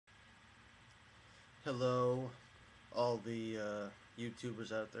Hello, all the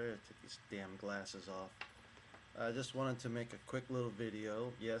YouTubers out there. Take these damn glasses off. I just wanted to make a quick little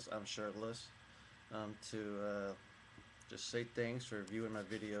video. Yes, I'm shirtless. To just say thanks for viewing my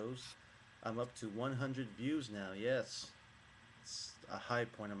videos. I'm up to 100 views now. Yes, it's a high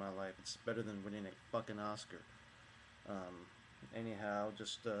point in my life. It's better than winning a fucking Oscar. Anyhow,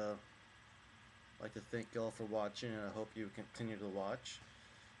 just like to thank y'all for watching, and I hope you continue to watch.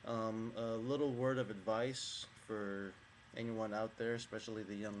 A little word of advice for anyone out there, especially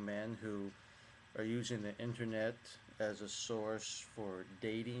the young men who are using the internet as a source for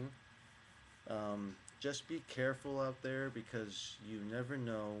dating. Just be careful out there because you never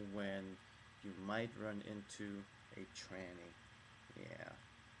know when you might run into a tranny. Yeah.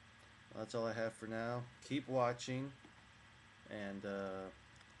 Well, that's all I have for now. Keep watching and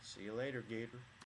see you later, Gator.